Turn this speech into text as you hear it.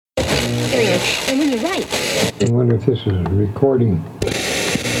And when you're right. I wonder if this is a recording.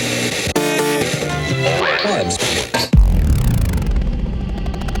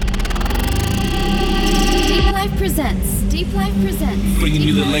 Deep Life presents. Bringing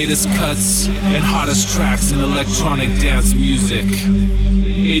you the latest cuts and hottest tracks in electronic dance music.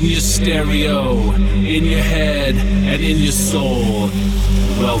 In your stereo, in your head, and in your soul.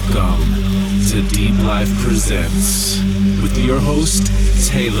 Welcome to Deep Life Presents with your host,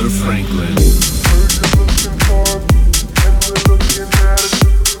 Taylor Franklin.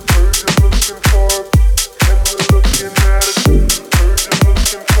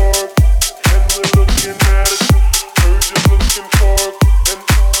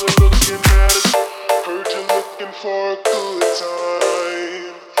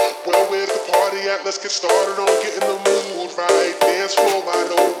 Let's get started on getting the mood right. Dance floor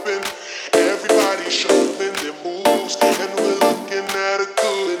wide open. Everybody showing their moves, and we're looking at a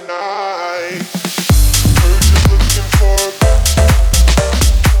good night. Heard you looking for a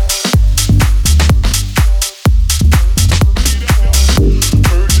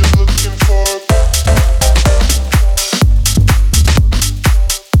Heard you looking for a Heard you looking for a good time.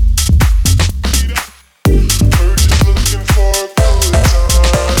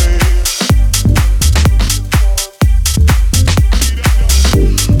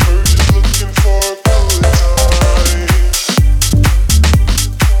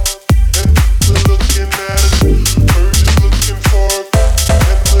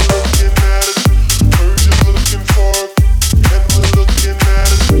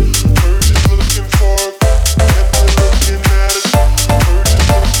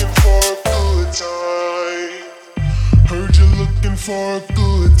 For a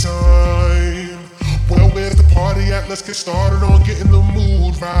good time. Well, where's the party at? Let's get started on getting the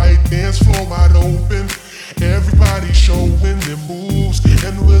mood right. Dance floor wide open. Everybody showing their moves,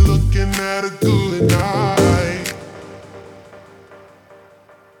 and we're looking at a good night.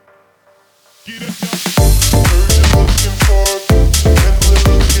 Get up, heard you looking for, and we're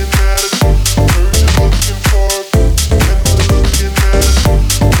looking at it. Heard you looking for, and we're looking at it.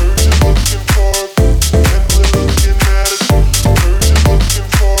 Heard you looking for, and we're looking at it.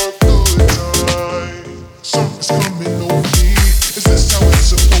 Something's coming over me. Is this how it's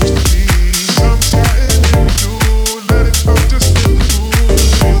supposed to be? Sometimes when you do, let it go, just feel the mood.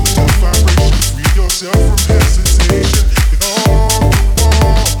 Feel the vibration, free yourself from hesitation. Get on the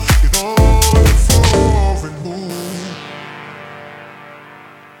wall, get on the floor and move.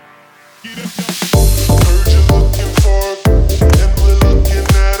 Get up, heard you looking for it, and we're looking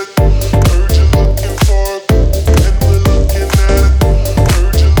at it. Heard you looking for it, and we're looking at it.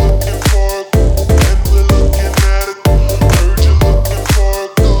 Heard you looking for it.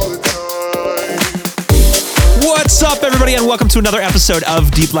 What's up, everybody, and welcome to another episode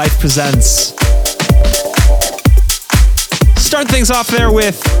of Deep Life Presents. Start things off there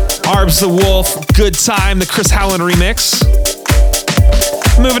with Arbs the Wolf, Good Time, the Chris Howland remix.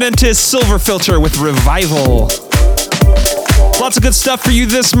 Moving into Silver Filter with Revival. Lots of good stuff for you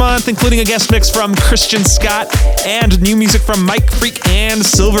this month, including a guest mix from Christian Scott and new music from Mike Freak and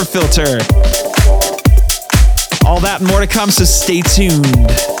Silver Filter. All that and more to come, so stay tuned.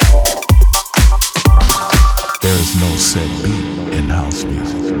 There is no set beat in house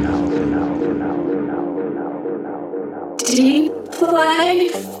music. Deep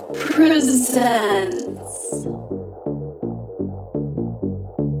Life presents.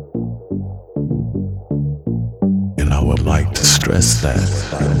 And I would like to stress that.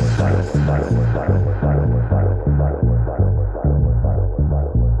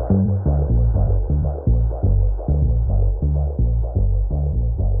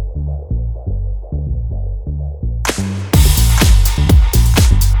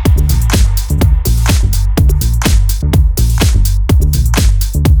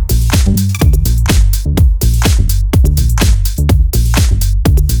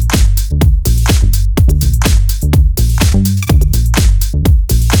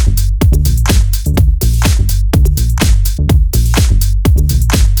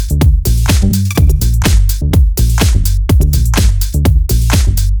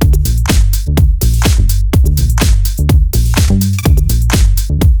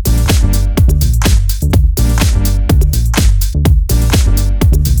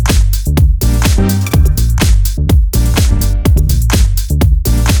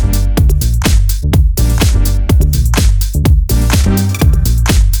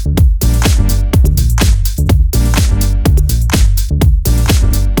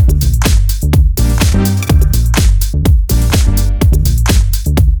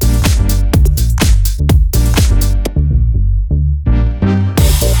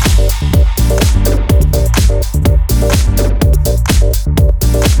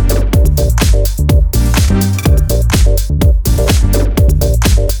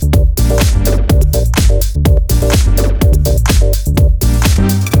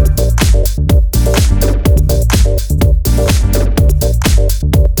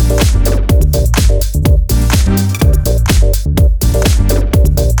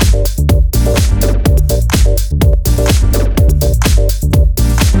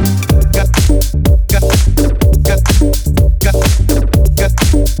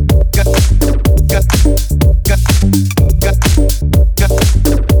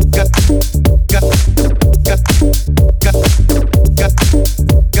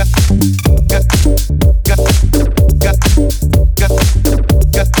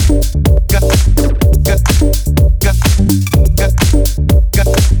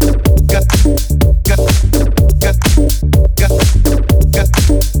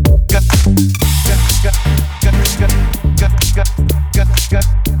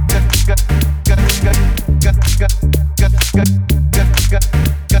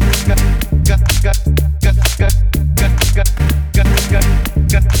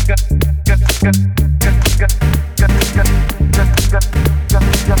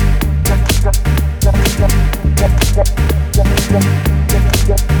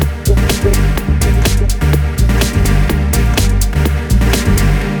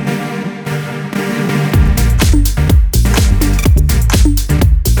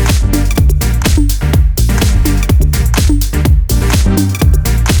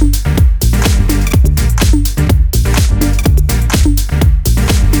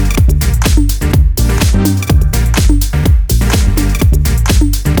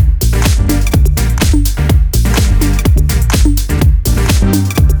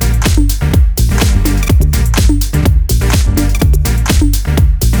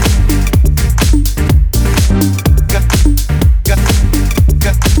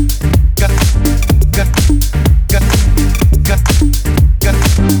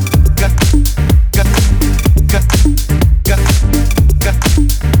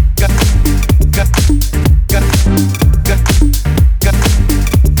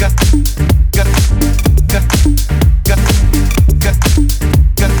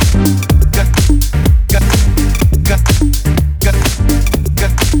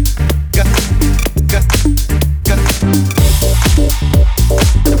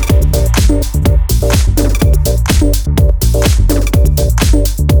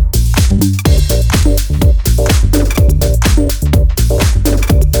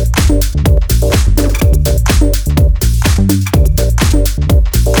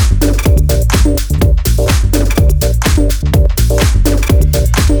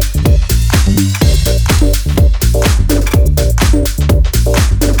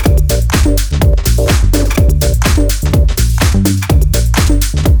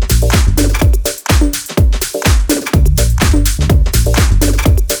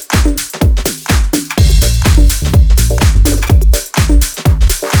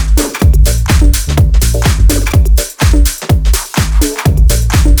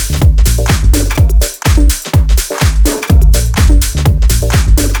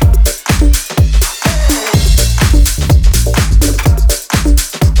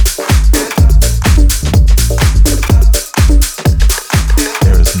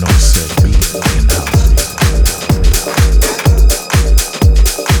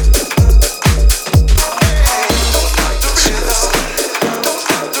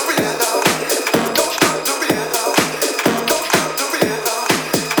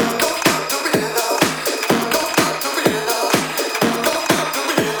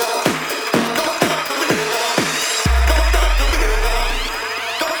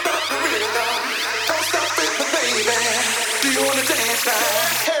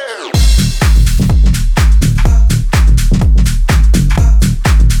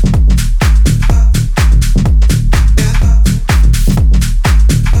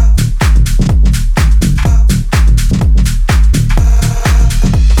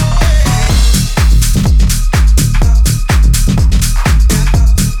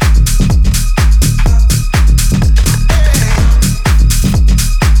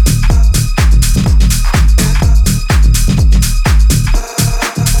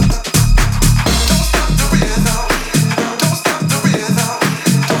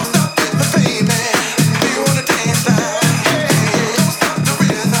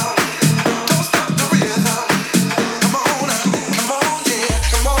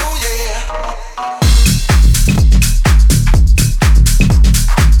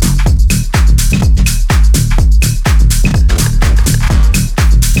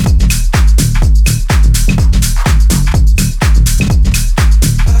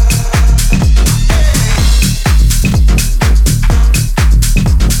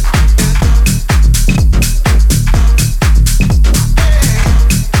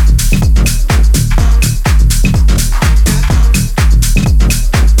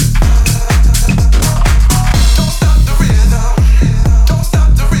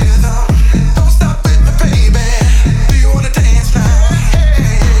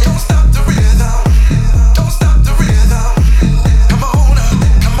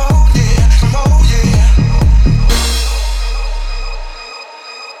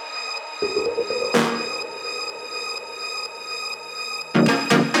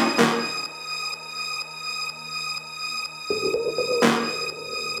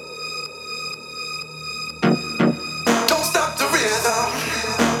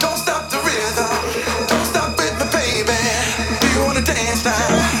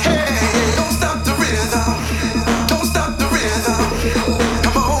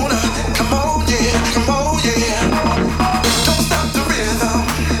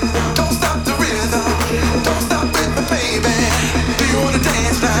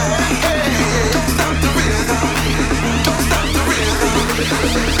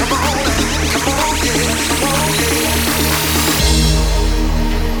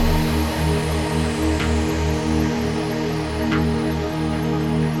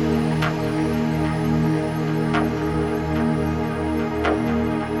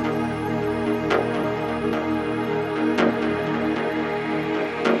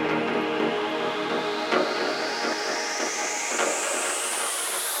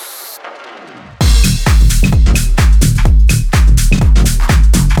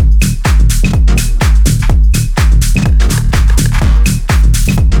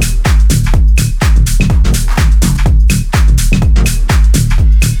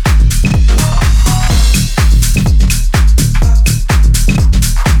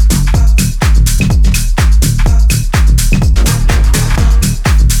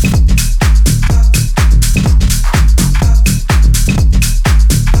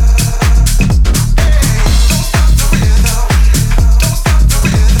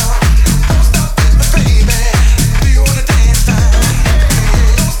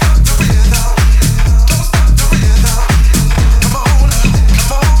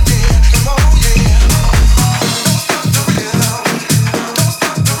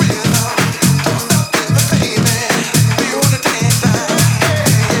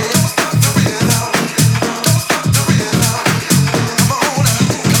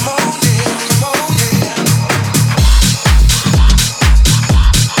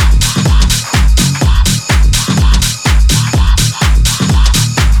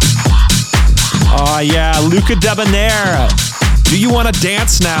 Yeah, Luca Debonair. Do you want to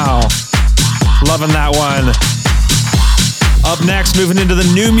dance now? Loving that one. Up next, moving into the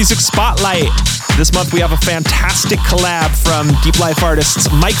new music spotlight. This month we have a fantastic collab from Deep Life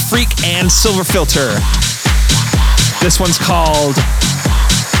artists Mike Freak and Silver Filter. This one's called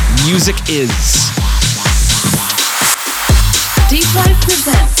Music Is. Deep Life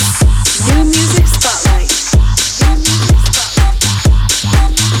presents New Music Spotlight.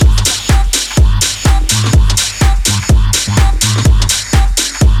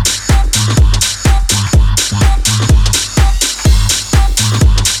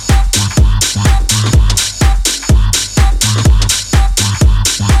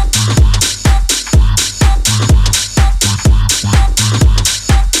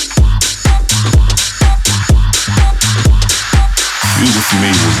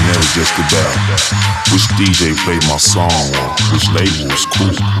 Just about which DJ played my song or which label was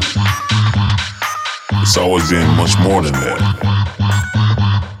cool. It's always been much more than that.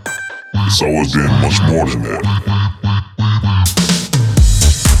 It's always been much more than that.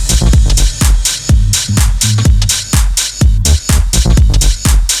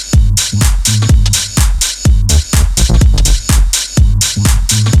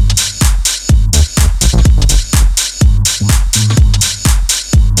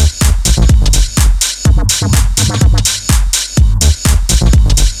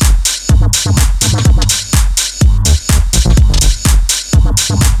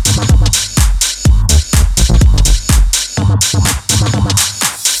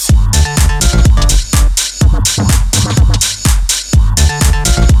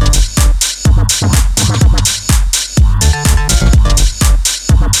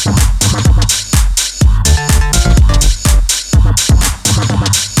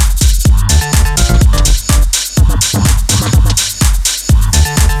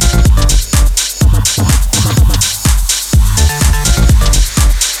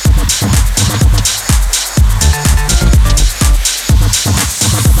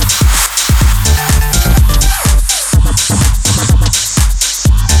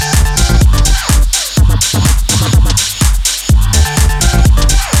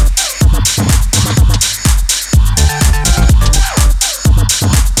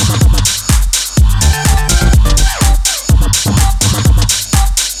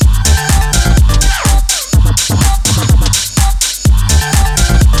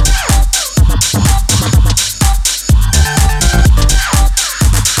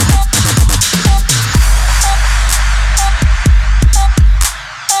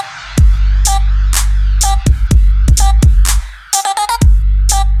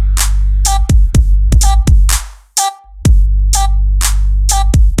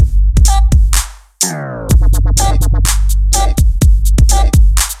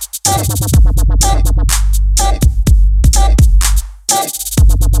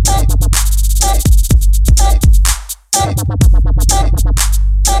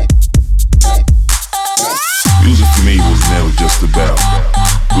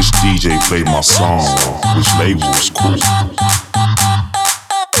 played my song, which label was cool.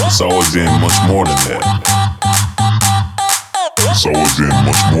 It's always been much more than that. It's always been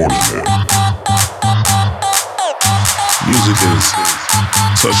much more than that. Music has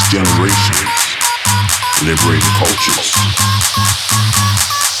touched generations, liberated cultures,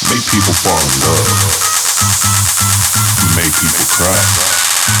 made people fall in love, made people cry.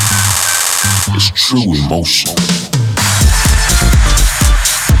 It's true emotion.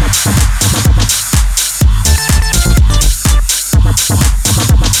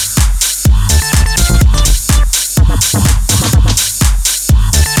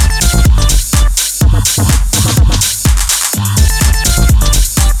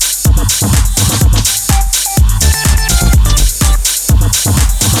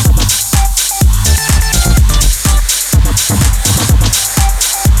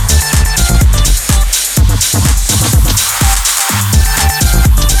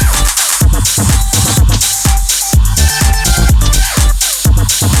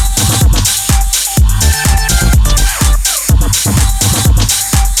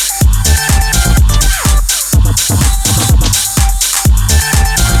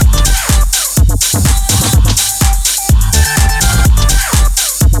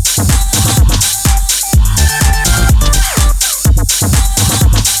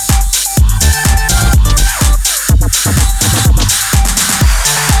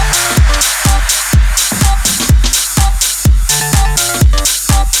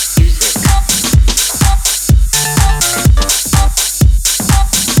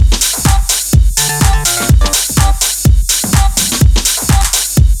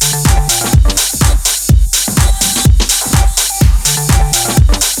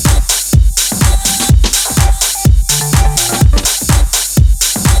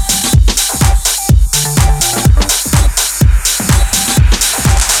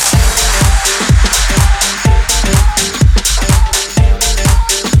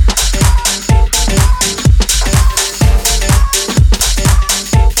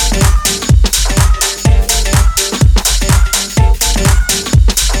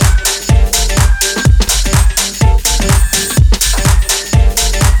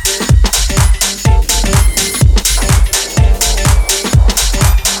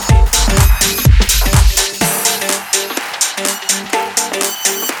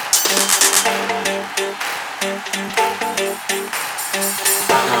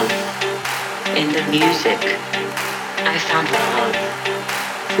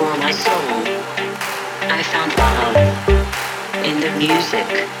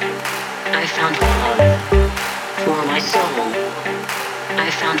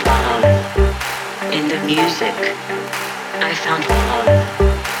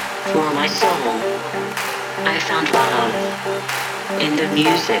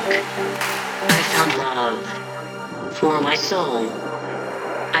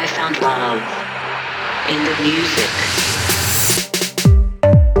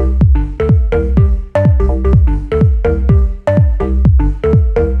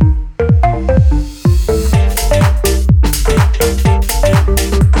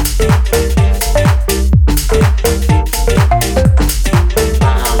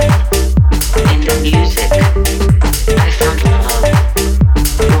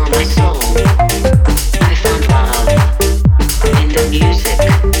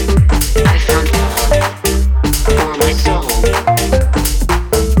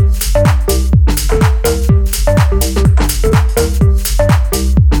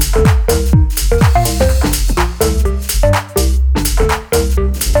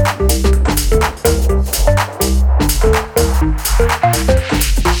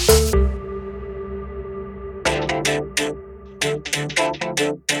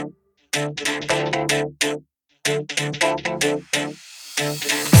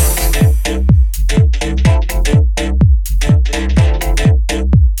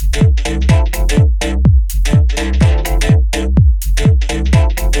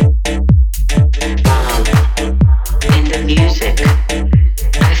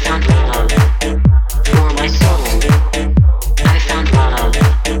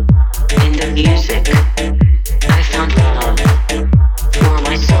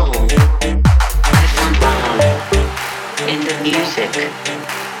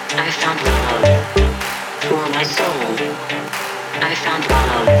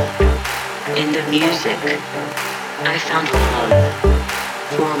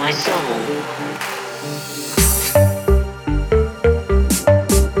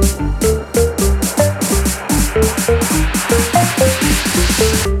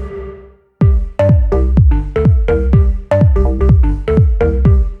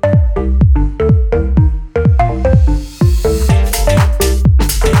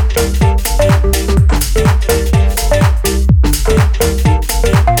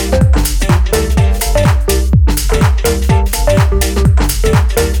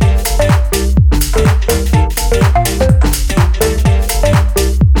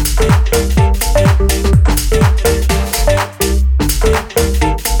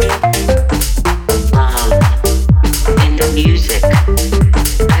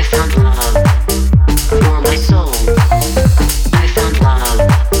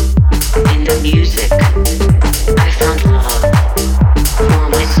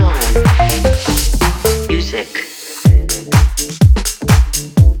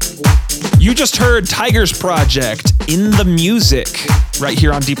 just heard Tiger's Project, In the Music, right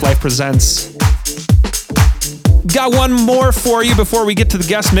here on Deep Life Presents. Got one more for you before we get to the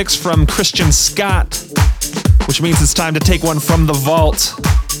guest mix from Christian Scott, which means it's time to take one from the vault.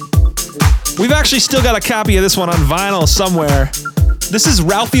 We've actually still got a copy of this one on vinyl somewhere. This is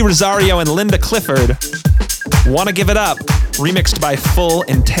Ralphie Rosario and Linda Clifford. Wanna Give It Up, remixed by Full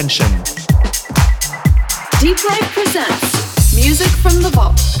Intention. Deep Life presents Music from the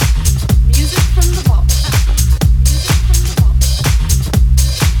Vault. Music from the Vault.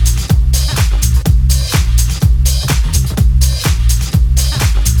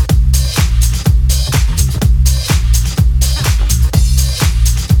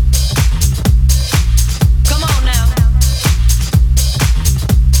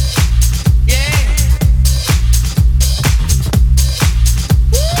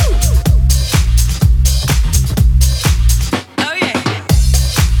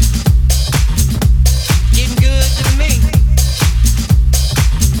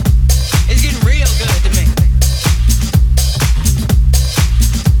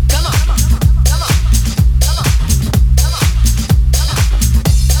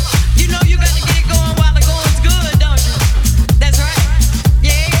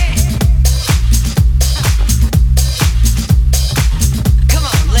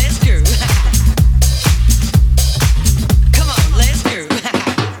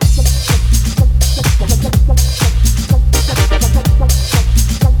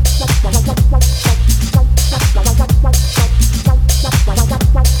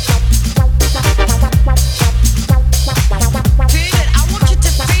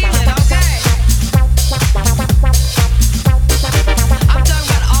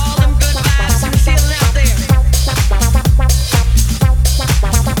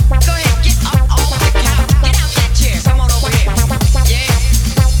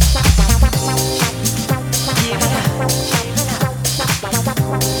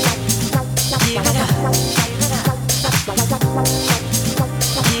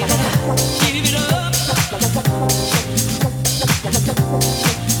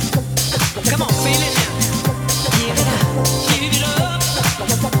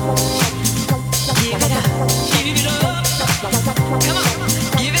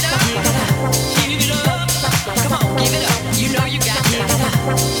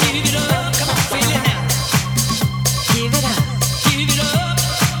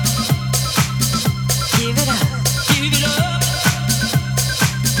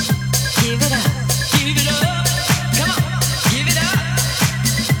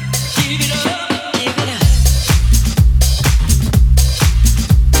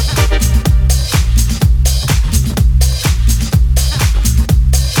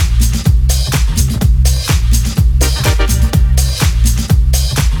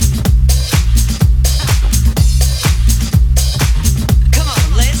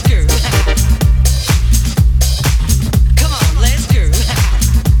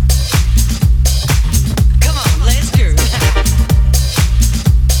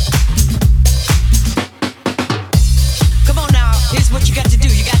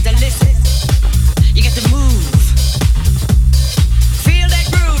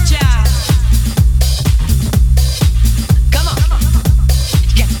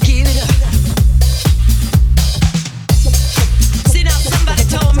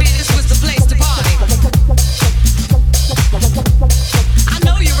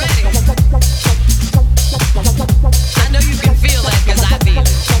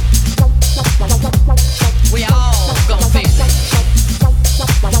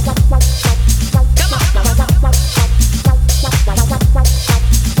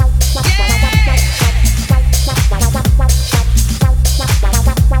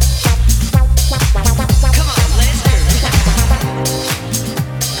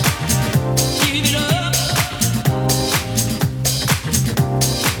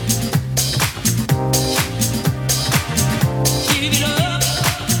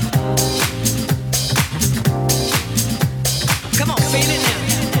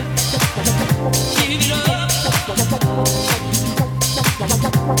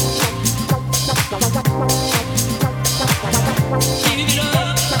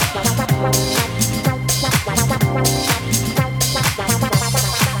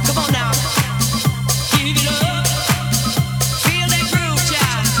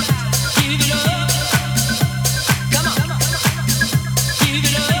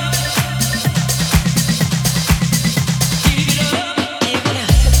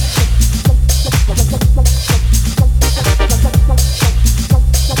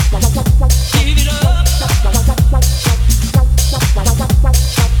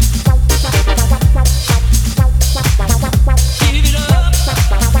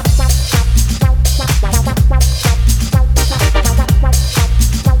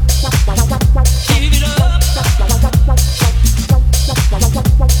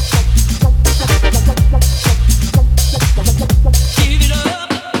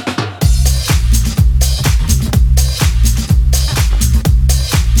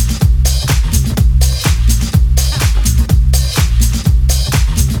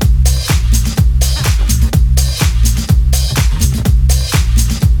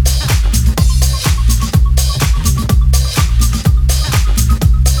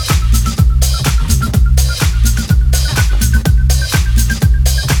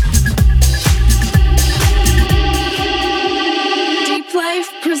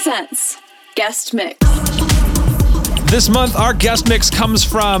 presents Guest Mix. This month, our guest mix comes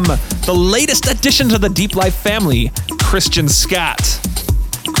from the latest addition to the Deep Life family, Christian Scott.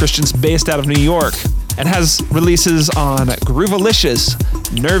 Christian's based out of New York and has releases on Groovalicious,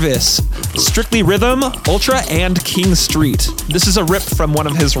 Nervous, Strictly Rhythm, Ultra, and King Street. This is a rip from one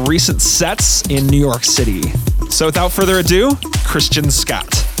of his recent sets in New York City. So without further ado, Christian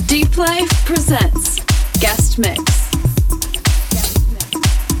Scott. Deep Life presents Guest Mix.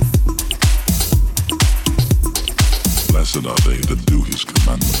 Blessed are they that do his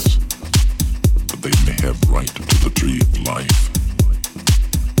commandments, that they may have right to the tree of life,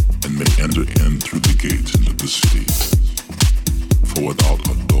 and may enter in through the gates into the city. For without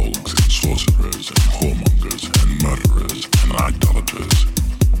are dogs, and sorcerers, and whoremongers, and murderers, and idolaters,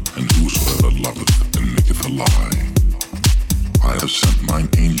 and whosoever loveth and maketh a lie. I have sent mine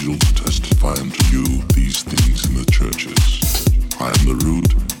angel to testify unto you these things in the churches. I am the root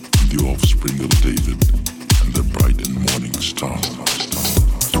and the offspring of David, and the bright and morning star.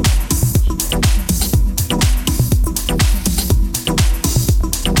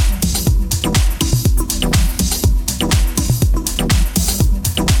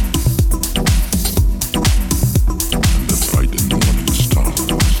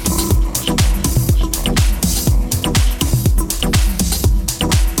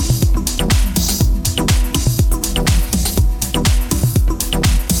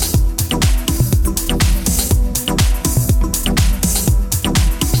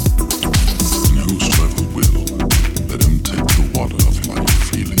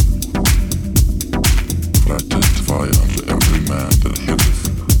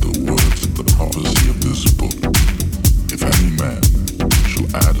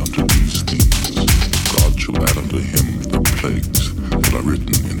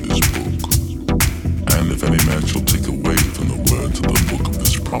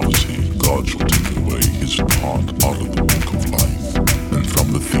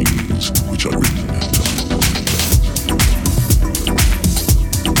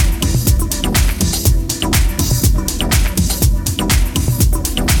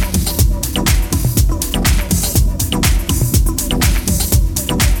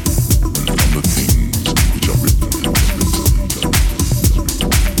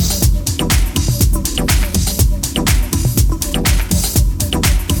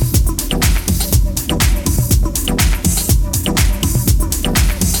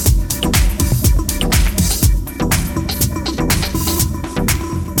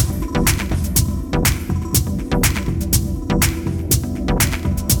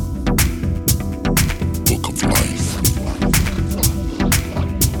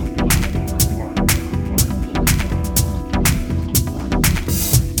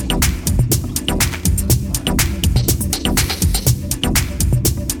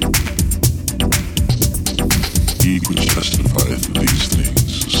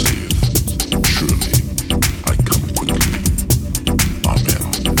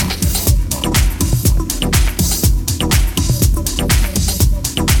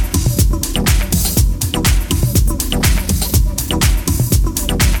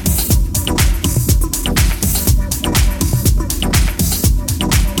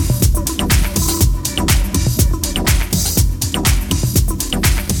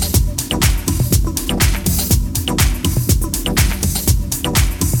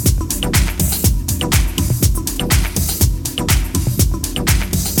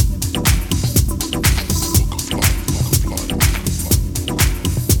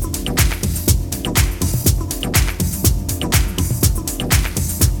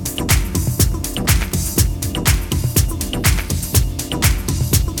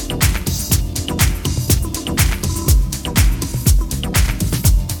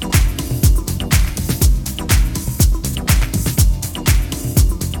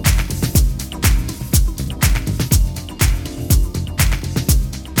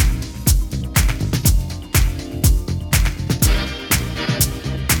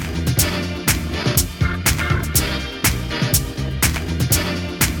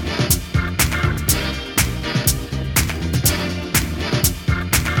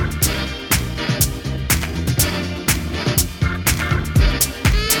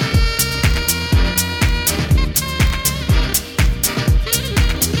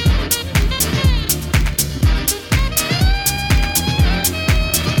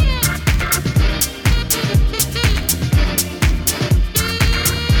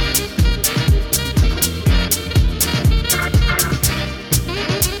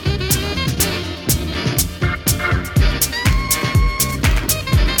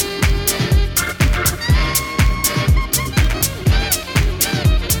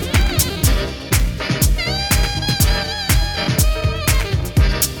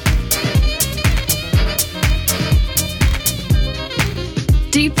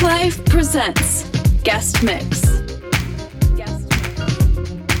 presents Guest Mix.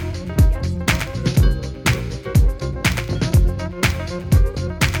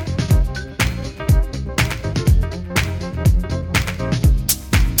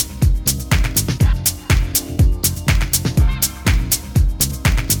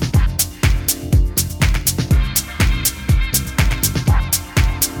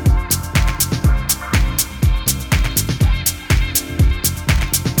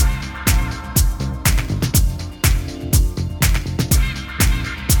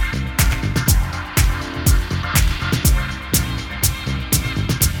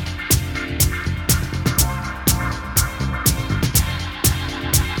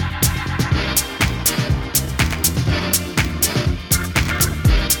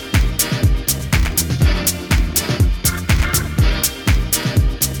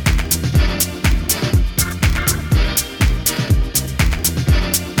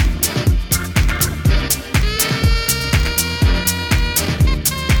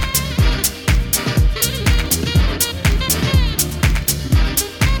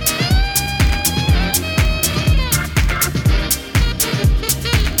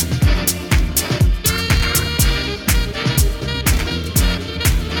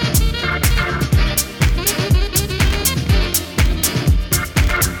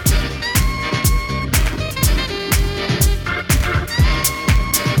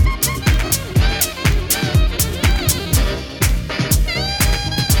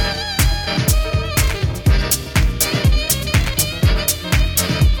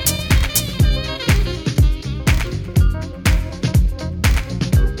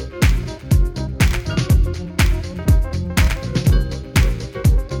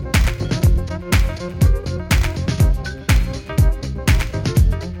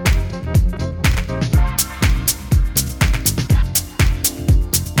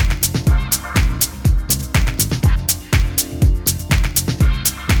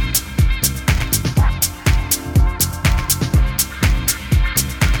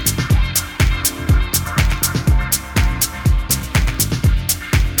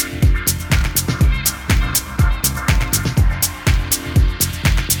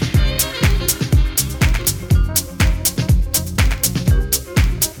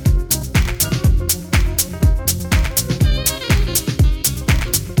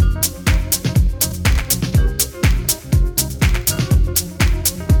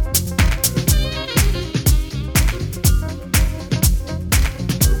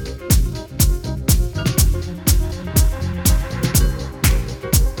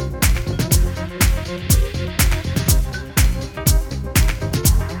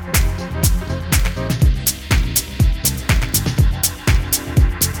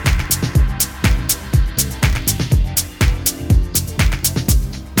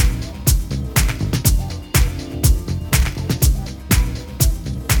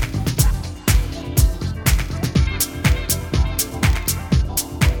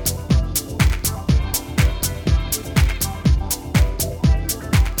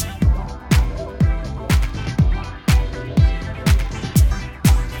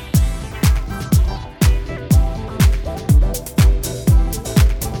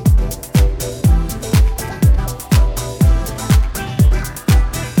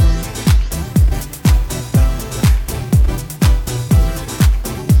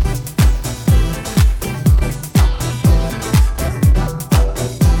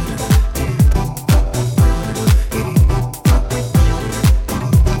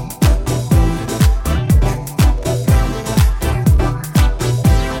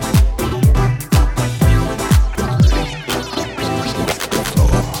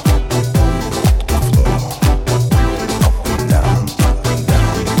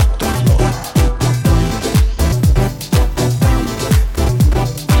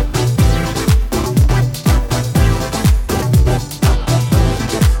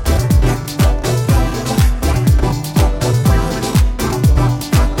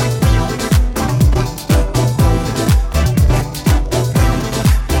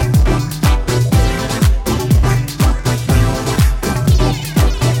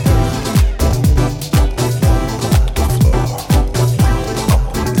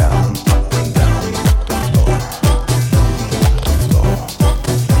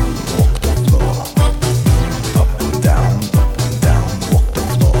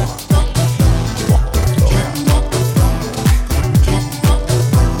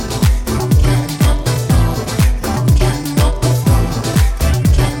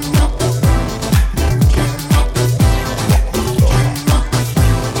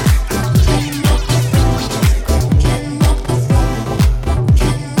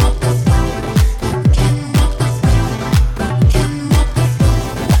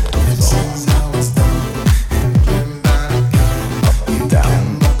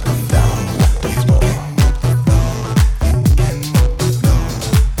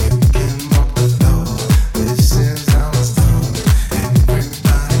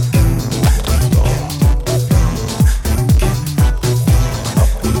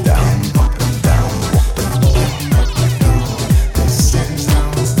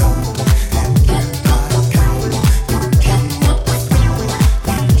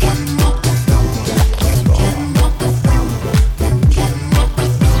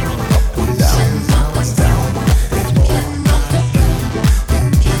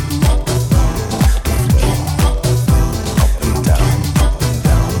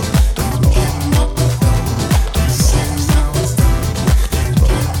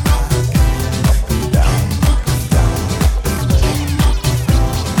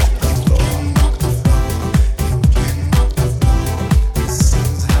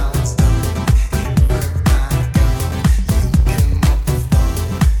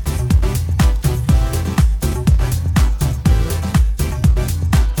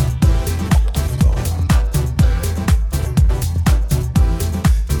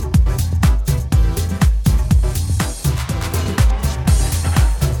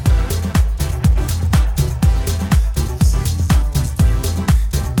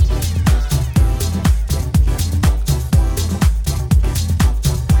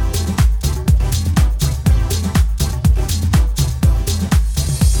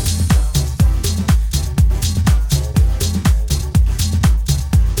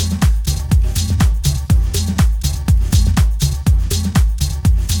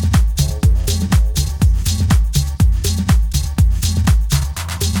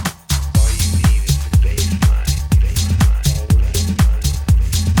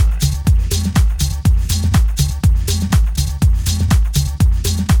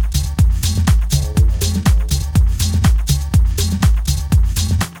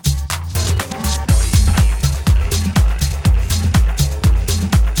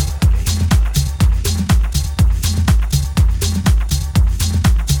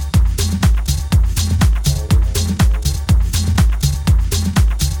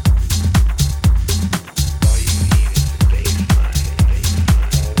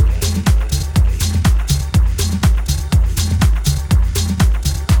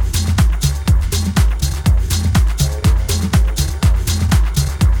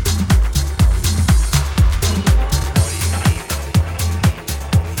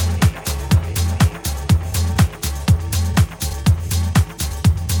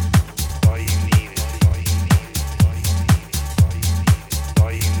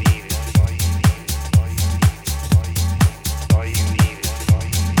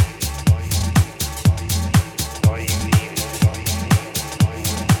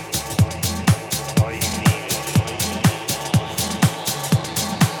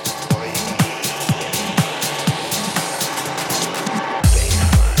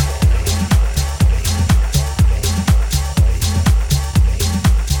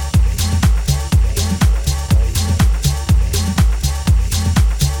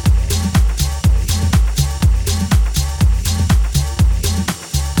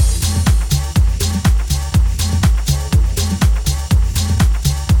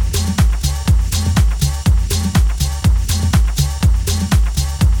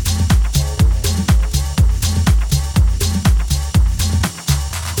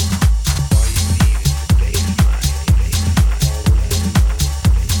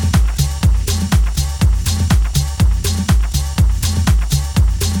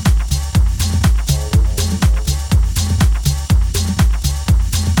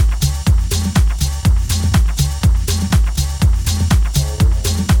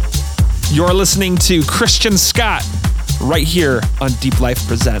 You're listening to Christian Scott right here on Deep Life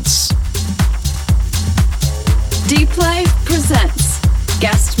Presents. Deep Life presents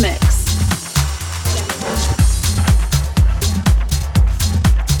Guest Mix.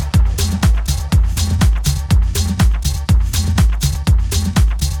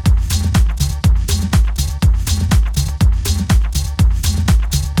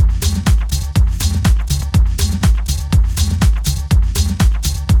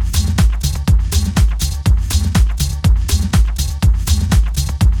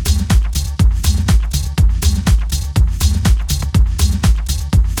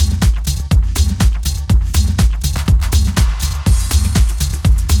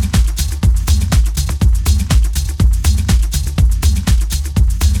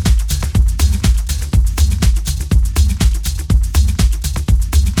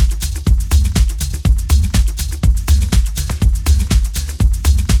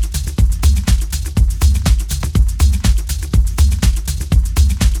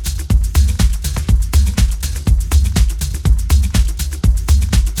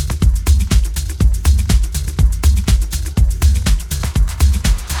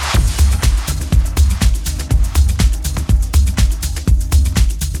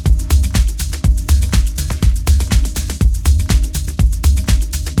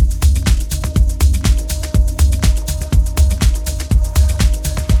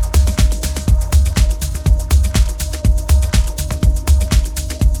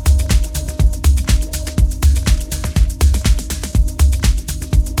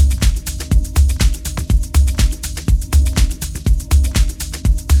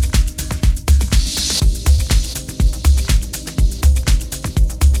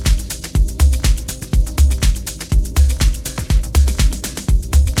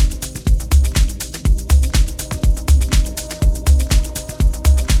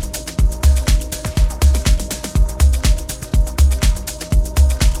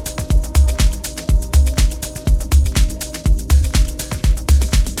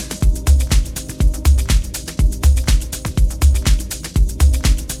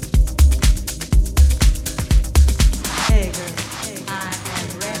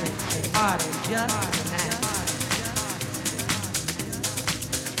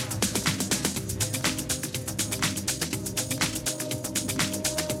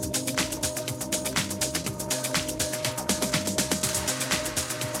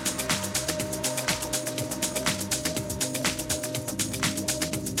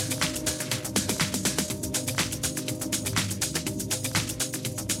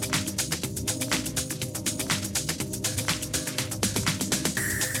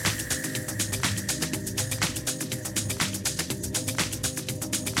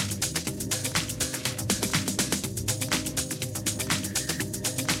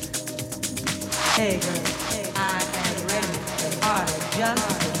 Hey girl, I am ready to party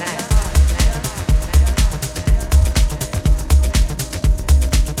just tonight.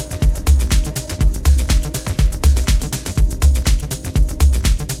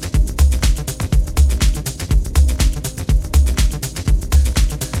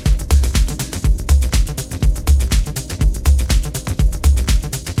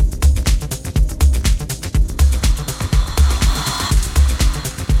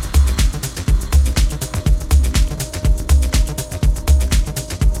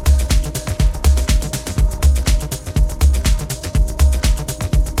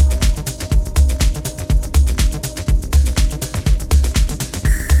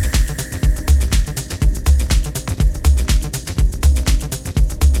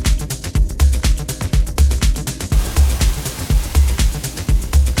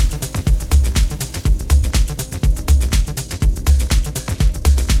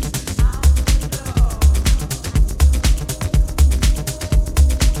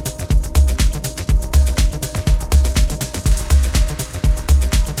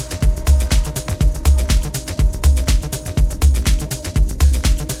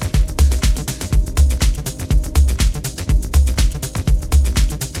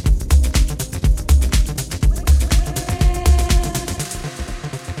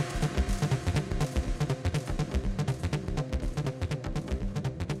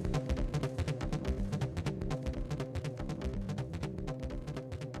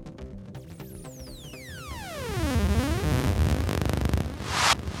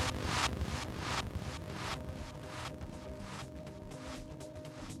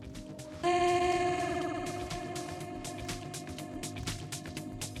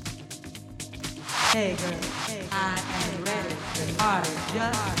 Hey girl, I am ready to party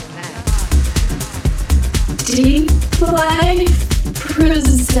just tonight. Deep Life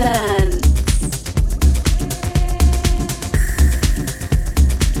presents.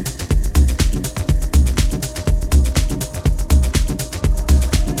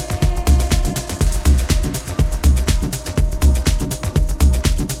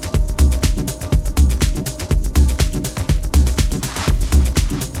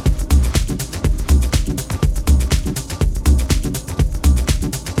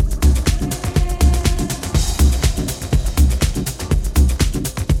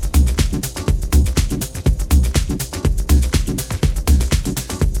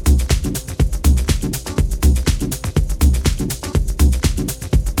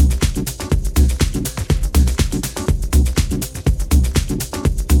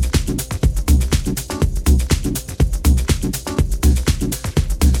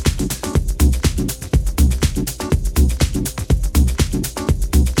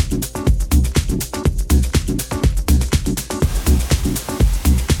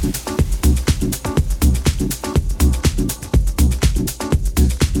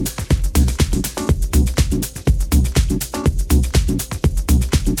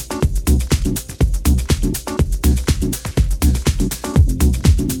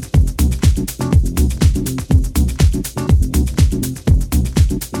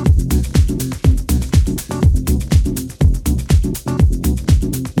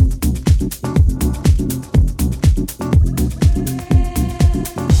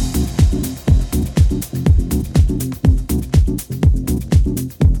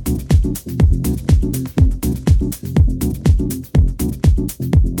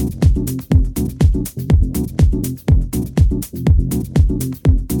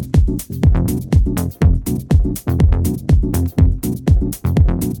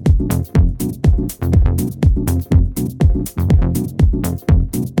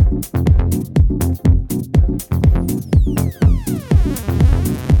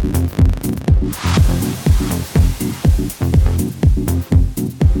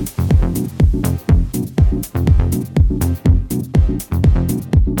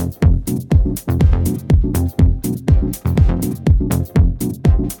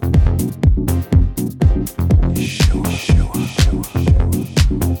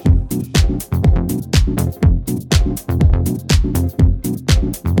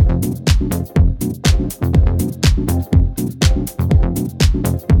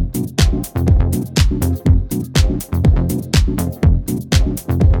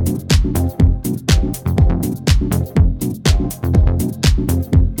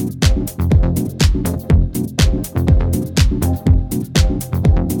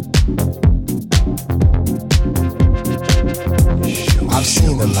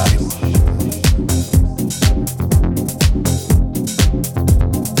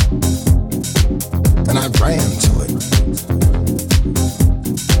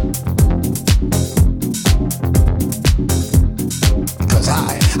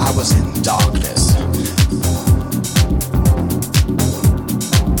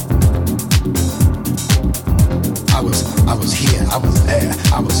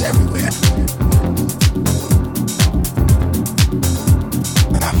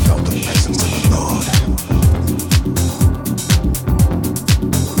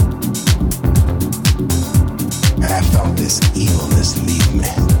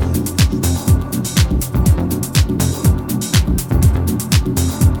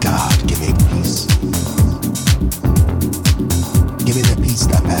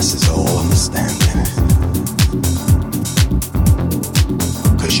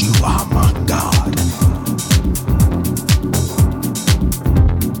 You are my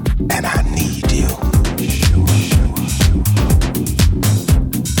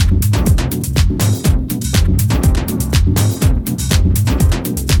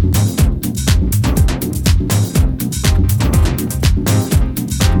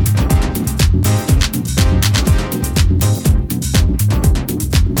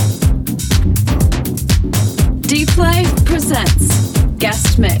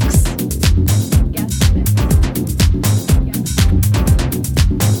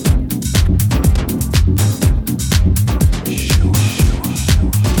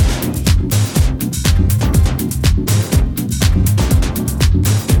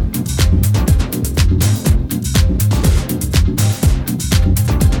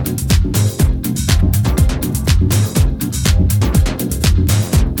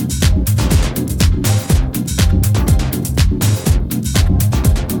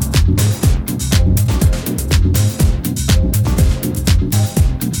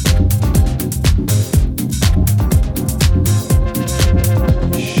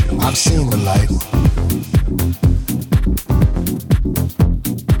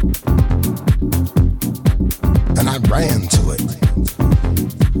ran to it.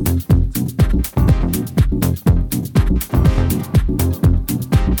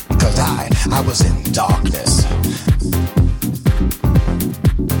 Because I was in darkness.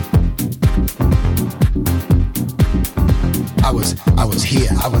 I was here,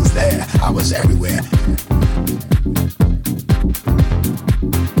 I was there, I was everywhere.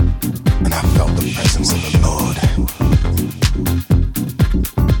 And I felt the presence of the Lord.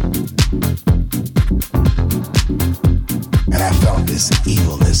 And I felt this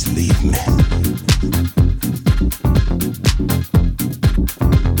evilness leave me.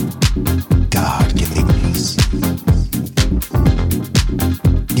 God, give me peace.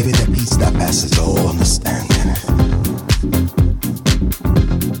 Give me that peace that passes all understanding.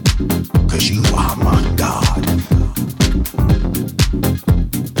 You are my God,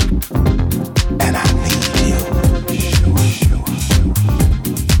 and I need you.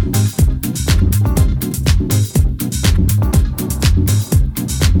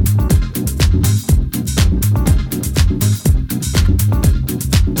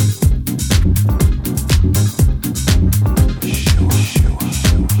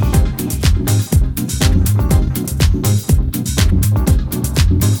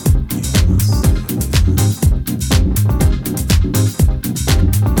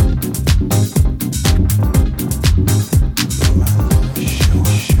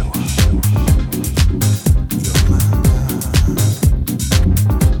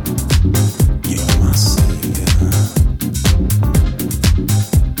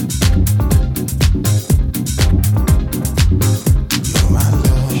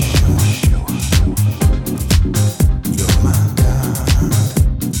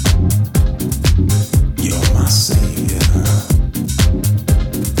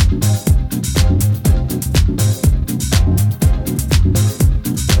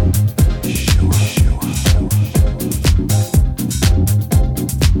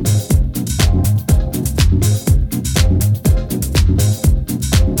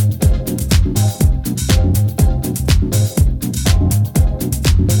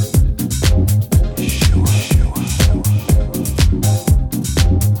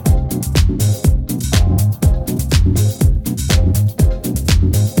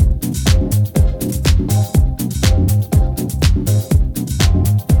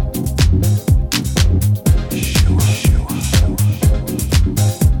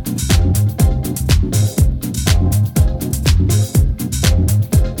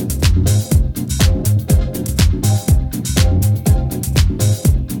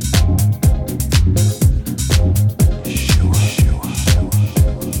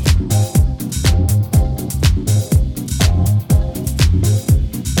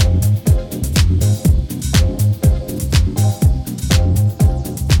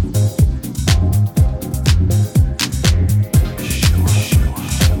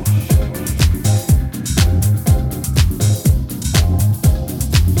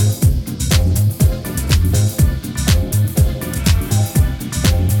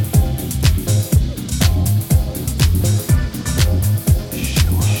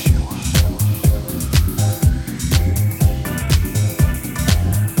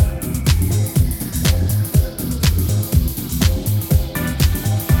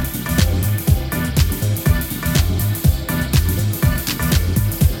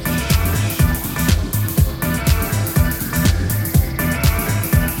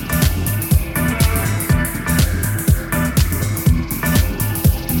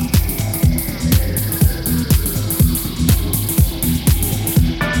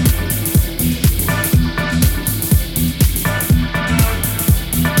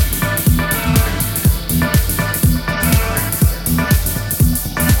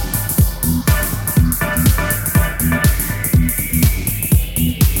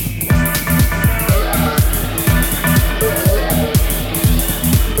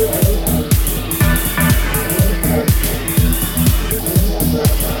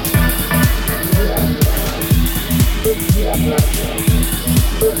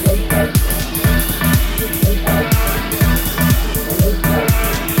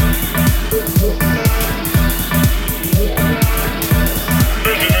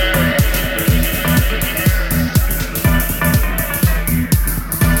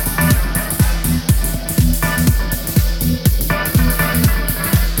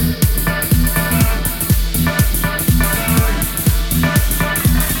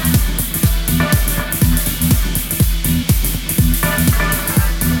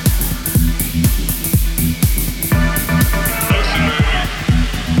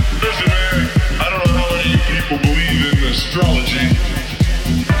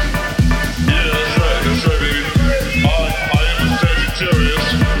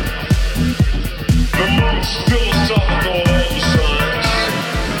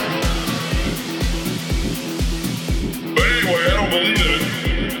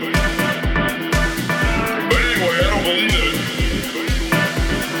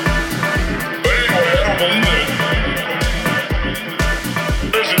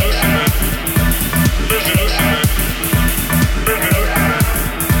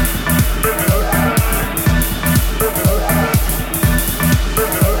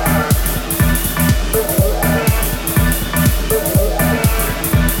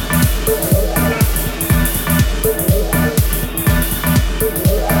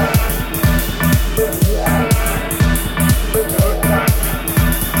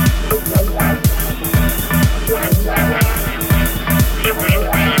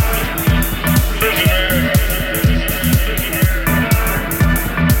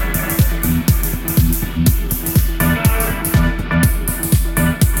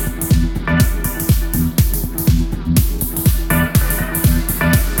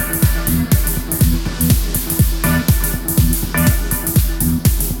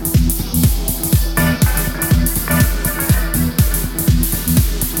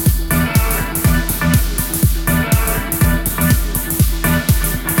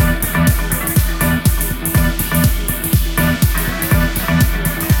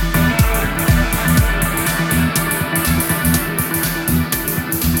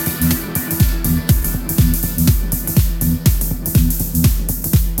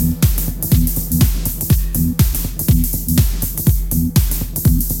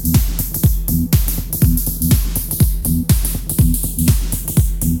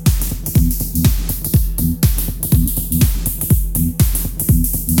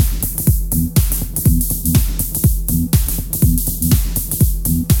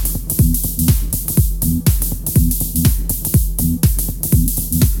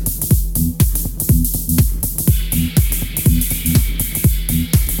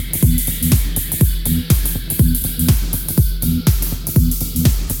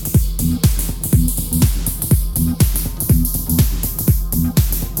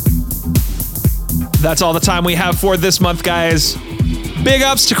 That's all the time we have for this month, guys. Big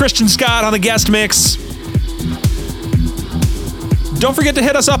ups to Christian Scott on the guest mix. Don't forget to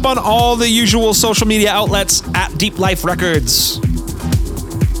hit us up on all the usual social media outlets at Deep Life Records.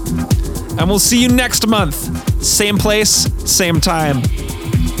 And we'll see you next month. Same place, same time.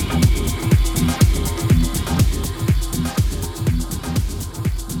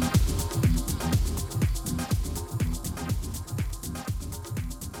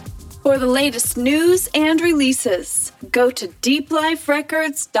 For the latest news and releases, go to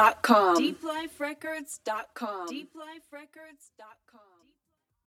deepliferecords.com. deepliferecords.com. deepliferecords.com.